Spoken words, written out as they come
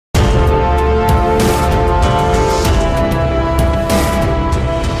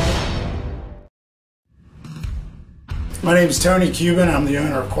My name is Tony Cuban. I'm the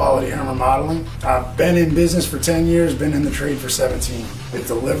owner of Quality Home Remodeling. I've been in business for 10 years, been in the trade for 17. It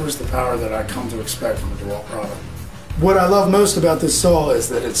delivers the power that I come to expect from a DeWalt product. What I love most about this saw is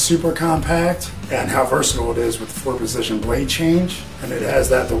that it's super compact and how versatile it is with the 4-position blade change, and it has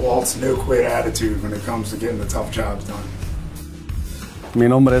that DeWalt's no quit attitude when it comes to getting the tough jobs done. Mi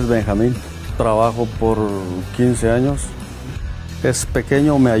nombre es Benjamín. Trabajo por 15 años. Es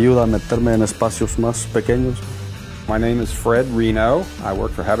pequeño, me ayuda a meterme en espacios más pequeños. My name is Fred Reno. I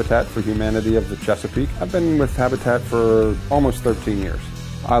work for Habitat for Humanity of the Chesapeake. I've been with Habitat for almost 13 years.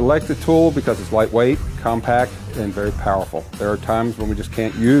 I like the tool because it's lightweight, compact, and very powerful. There are times when we just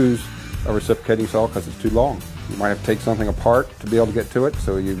can't use a reciprocating saw because it's too long. You might have to take something apart to be able to get to it,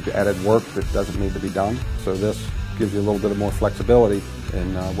 so you've added work that doesn't need to be done. So this gives you a little bit of more flexibility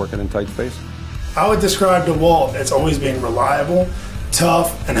in working in tight space. I would describe DeWalt as always being reliable,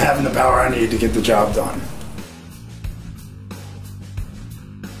 tough, and having the power I need to get the job done.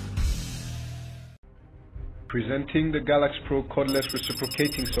 Presenting the Galax Pro Cordless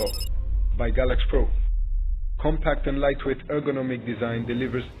Reciprocating Saw by Galax Pro. Compact and lightweight ergonomic design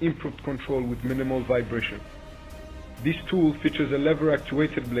delivers improved control with minimal vibration. This tool features a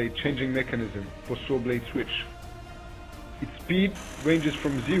lever-actuated blade changing mechanism for saw blade switch. Its speed ranges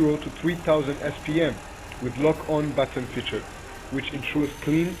from 0 to 3000 SPM with lock-on button feature, which ensures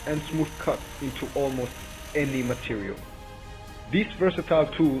clean and smooth cuts into almost any material. This versatile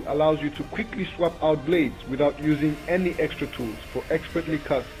tool allows you to quickly swap out blades without using any extra tools for expertly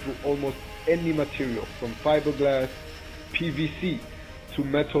cuts through almost any material from fiberglass, PVC to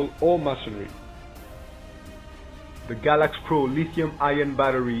metal or masonry. The Galax Pro lithium-ion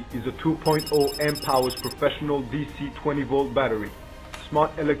battery is a 2.0 amp-hours professional DC 20-volt battery.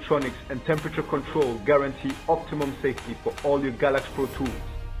 Smart electronics and temperature control guarantee optimum safety for all your Galax Pro tools.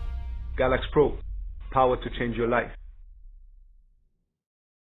 Galax Pro, power to change your life.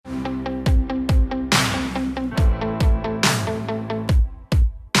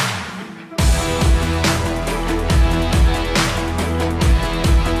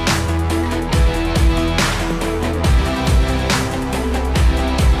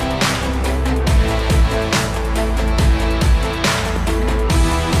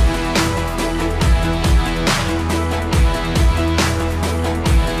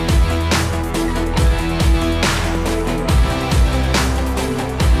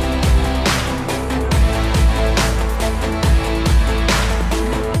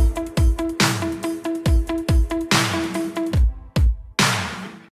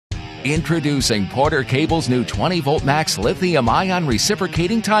 Introducing Porter Cable's new 20-volt max lithium-ion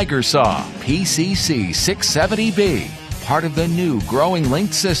reciprocating Tiger Saw, PCC 670B, part of the new growing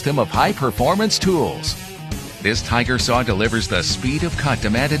linked system of high-performance tools. This Tiger Saw delivers the speed of cut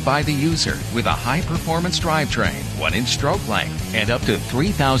demanded by the user with a high-performance drivetrain, 1-inch stroke length, and up to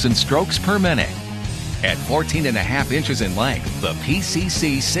 3,000 strokes per minute. At 14.5 inches in length, the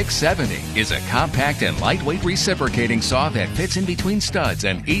PCC 670 is a compact and lightweight reciprocating saw that fits in between studs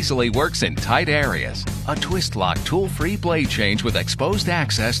and easily works in tight areas. A twist-lock tool-free blade change with exposed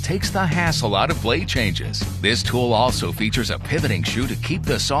access takes the hassle out of blade changes. This tool also features a pivoting shoe to keep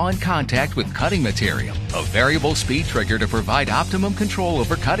the saw in contact with cutting material, a variable speed trigger to provide optimum control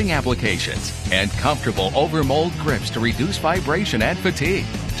over cutting applications, and comfortable over-mold grips to reduce vibration and fatigue.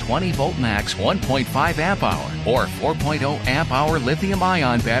 20-volt max 1.5 amp-hour or 4.0 amp-hour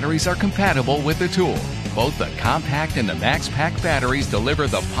lithium-ion batteries are compatible with the tool. Both the compact and the max pack batteries deliver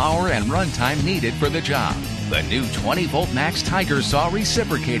the power and runtime needed for the job. The new 20-volt max Tiger Saw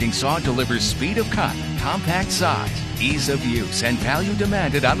reciprocating saw delivers speed of cut, compact size, ease of use, and value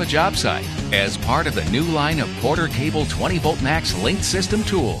demanded on the job site. As part of the new line of Porter Cable 20-volt max linked system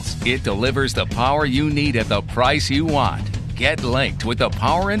tools, it delivers the power you need at the price you want. Get linked with the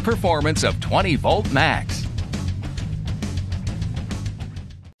power and performance of 20-volt max.